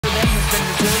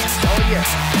Brazilians? Oh, yeah.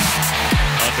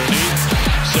 Underneath,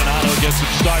 Sonato gets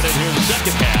it started here in the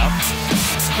second half.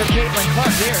 For Caitlin Clark,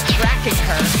 they are tracking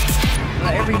her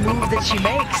on every move that she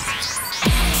makes.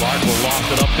 Clark will loft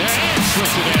it up there and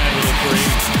switch it in with a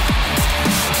three.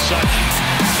 Such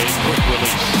a quick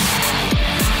release.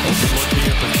 Open look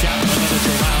here for Chapman, and it's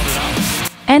around and out.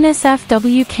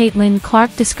 NSFW Caitlin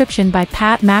Clark description by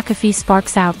Pat McAfee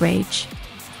sparks outrage.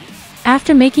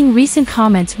 After making recent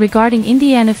comments regarding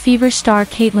Indiana Fever star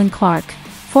Caitlin Clark,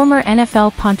 former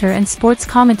NFL punter and sports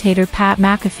commentator Pat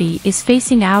McAfee is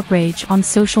facing outrage on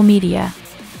social media.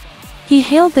 He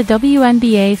hailed the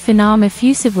WNBA phenom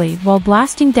effusively while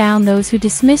blasting down those who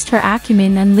dismissed her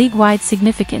acumen and league-wide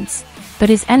significance, but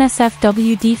his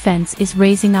NSFW defense is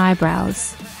raising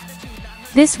eyebrows.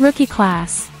 This rookie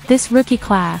class,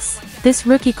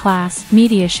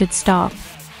 media should stop.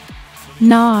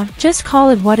 Nah, just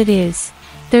call it what it is.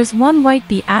 There's one white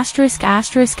B********H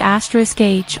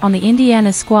on the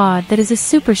Indiana squad that is a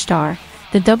superstar,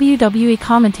 the WWE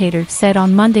commentator said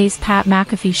on Monday's Pat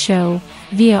McAfee show,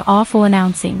 via awful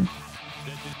announcing.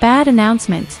 Bad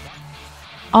announcement.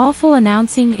 Awful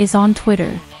announcing is on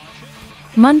Twitter.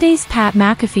 Monday's Pat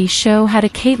McAfee show had a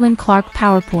Caitlin Clark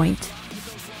PowerPoint.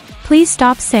 Please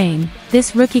stop saying,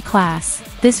 this rookie class,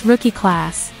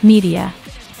 media.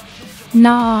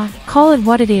 Nah, call it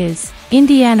what it is.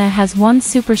 Indiana has one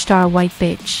superstar white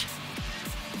bitch.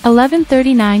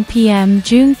 11:39 p.m.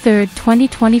 June 3,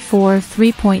 2024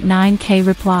 3.9K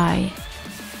reply.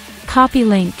 Copy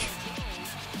link.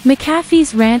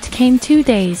 McAfee's rant came 2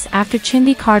 days after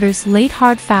Chindy Carter's late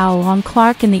hard foul on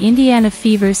Clark in the Indiana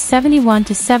Fever's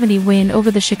 71-70 win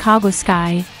over the Chicago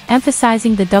Sky,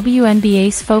 emphasizing the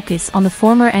WNBA's focus on the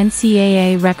former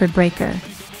NCAA record breaker.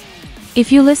 If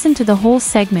you listen to the whole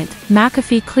segment,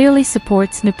 McAfee clearly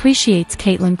supports and appreciates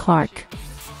Caitlin Clark.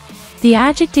 The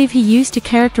adjective he used to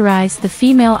characterize the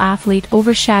female athlete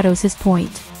overshadows his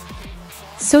point.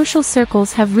 Social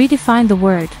circles have redefined the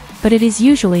word, but it is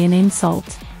usually an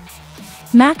insult.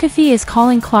 McAfee is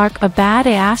calling Clark a bad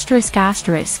a****,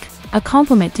 a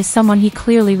compliment to someone he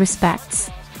clearly respects.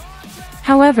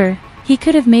 However, he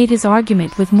could have made his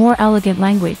argument with more elegant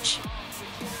language.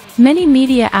 Many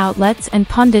media outlets and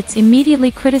pundits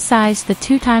immediately criticized the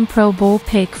two-time Pro Bowl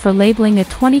pick for labeling a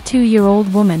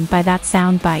 22-year-old woman by that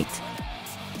soundbite.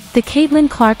 The Caitlin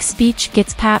Clark speech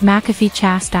gets Pat McAfee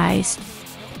chastised.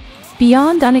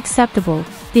 Beyond unacceptable,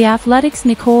 The Athletic's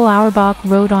Nicole Auerbach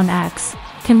wrote on X,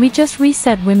 "Can we just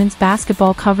reset women's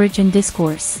basketball coverage and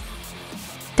discourse?"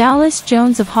 Dallas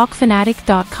Jones of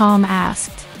HawkFanatic.com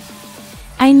asked,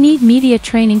 "I need media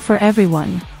training for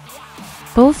everyone.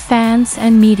 Both fans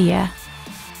and media.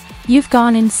 You've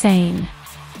gone insane."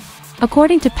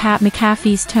 According to Pat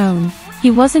McAfee's tone, he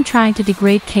wasn't trying to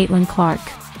degrade Caitlin Clark.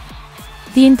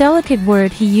 The indelicate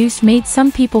word he used made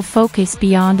some people focus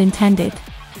beyond intended.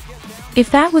 "If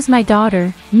that was my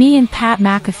daughter, me and Pat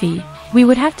McAfee, we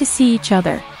would have to see each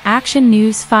other," Action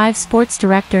News 5 sports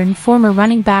director and former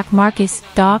running back Marcus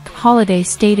 "Doc" Holliday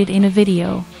stated in a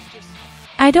video.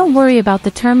 "I don't worry about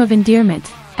the term of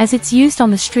endearment, as it's used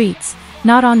on the streets,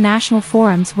 not on national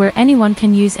forums where anyone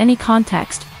can use any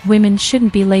context. Women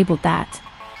shouldn't be labeled that."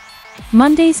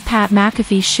 Monday's Pat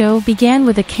McAfee show began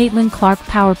with a Caitlin Clark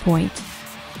PowerPoint.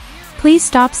 "Please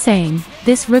stop saying,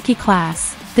 this rookie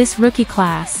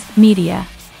class, media.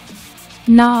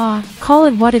 Nah, call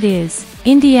it what it is.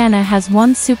 Indiana has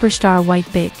one superstar white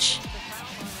bitch."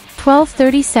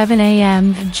 12:37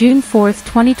 a.m. June 4,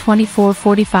 2024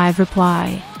 45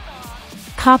 reply.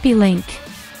 Copy link.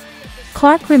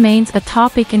 Clark remains a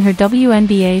topic in her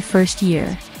WNBA first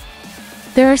year.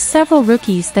 There are several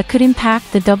rookies that could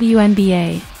impact the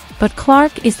WNBA, but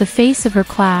Clark is the face of her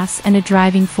class and a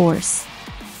driving force.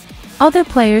 Other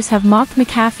players have mocked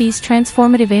McAfee's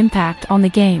transformative impact on the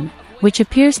game, which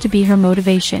appears to be her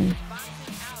motivation.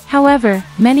 However,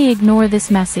 many ignore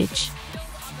this message.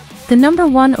 The number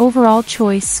 1 overall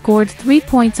choice scored 3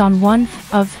 points on 1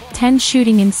 of 10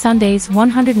 shooting in Sunday's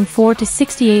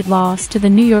 104-68 loss to the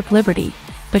New York Liberty,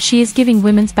 but she is giving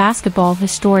women's basketball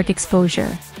historic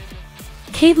exposure.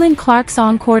 Caitlin Clark's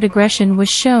on-court aggression was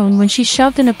shown when she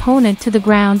shoved an opponent to the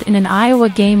ground in an Iowa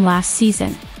game last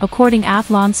season, according to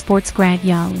Athlon Sports' Grant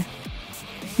Young.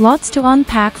 Lots to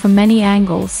unpack from many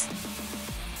angles.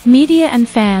 Media and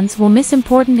fans will miss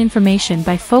important information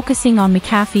by focusing on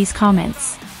McAfee's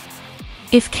comments.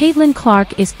 If Caitlin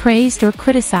Clark is praised or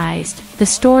criticized, the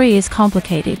story is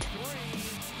complicated.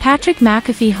 Patrick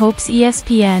McAfee hopes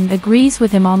ESPN agrees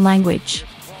with him on language.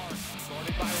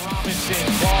 Robinson